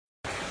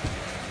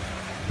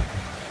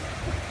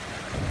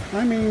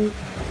I'm in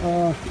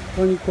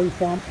Tani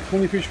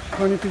Fish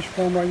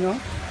farm right now.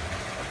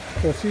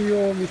 So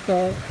CEO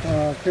Mr.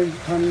 Kenji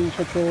Tani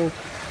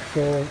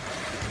so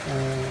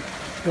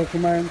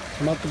recommend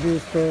Mud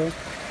Booster,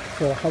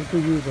 so how to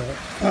use it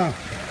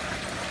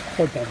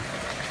for them.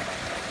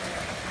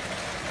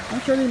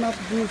 Actually, Mud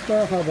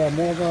Booster have a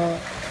more than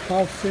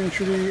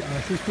half-century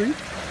history.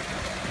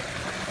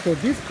 So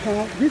this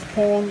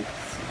pond,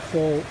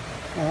 so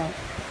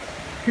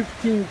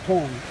 15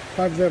 ton,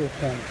 50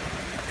 ton.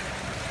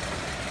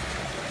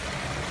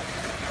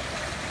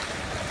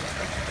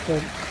 So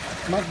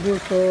Mud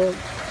Booster,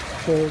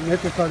 so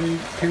necessary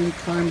 10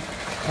 times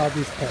per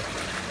this pot.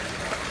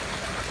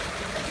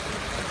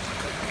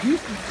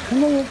 こ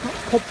の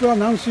コップは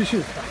何 cc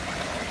ですか？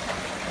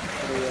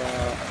これは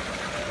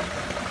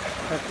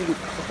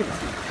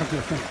100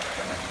ですね。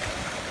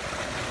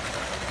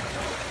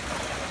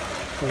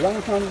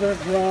100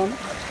 gram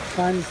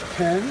times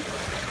 10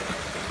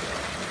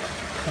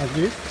 like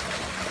this.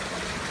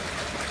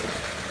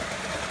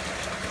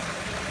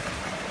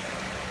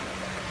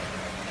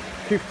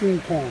 $15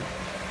 ton,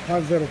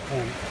 50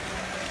 ton.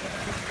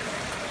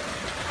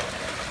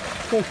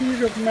 So he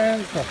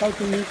recommends how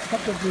to mix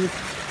half of this,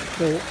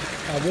 so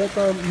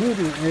water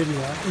moving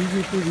area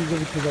easy to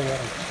dissolve to the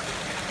water.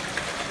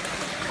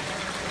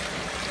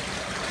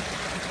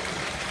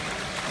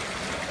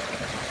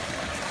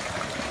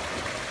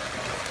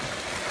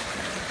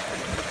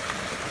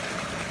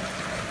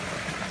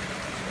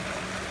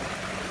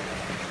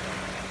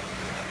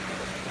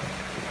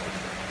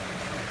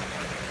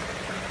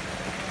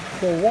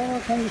 So water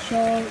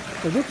condition,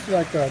 it looks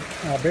like a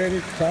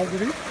very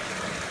cloudy,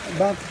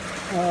 but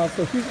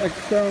so his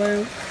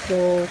experiment,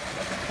 so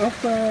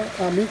after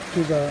mix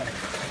to the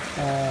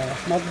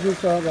mud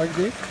booster like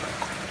this,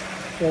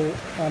 so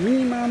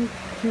minimum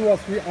 2 or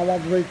 3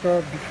 hours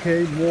later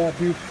became more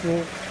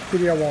beautiful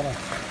clear water.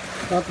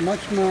 But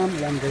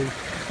maximum 1 day.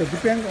 So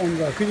depends on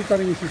the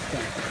filtering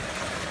system.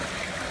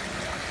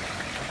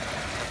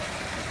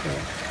 So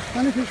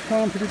Tani Fish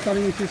farm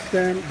filtering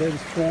system very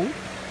strong.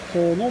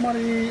 So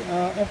normally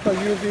after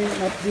using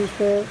Mud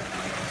Booster,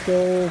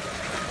 so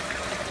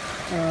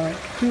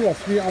 2 or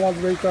 3 hours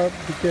later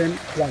became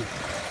white.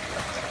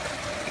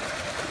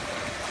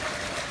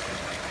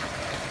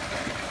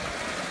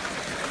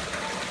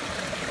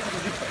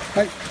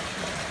 Right.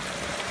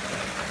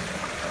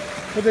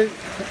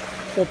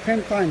 So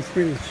 10 times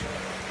finish.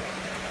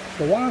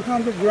 So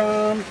 100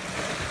 gram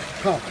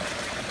cup.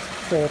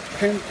 So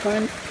 10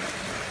 times,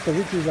 so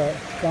which is a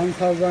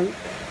 1000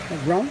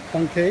 gram,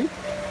 1K.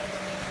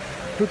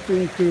 Put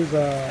into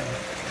the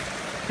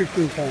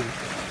 15 ton.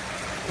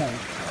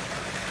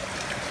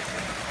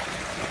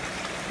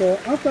 So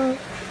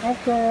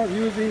after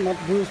using Mud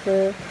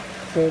Booster,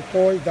 so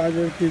soil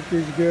digestive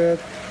is good,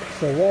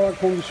 so water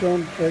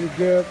condition very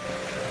good,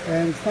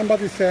 and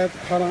somebody said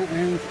color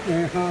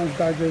enhanced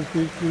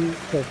digestive,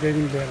 so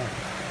getting better.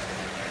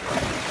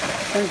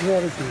 Thanks for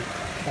listening.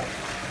 Bye.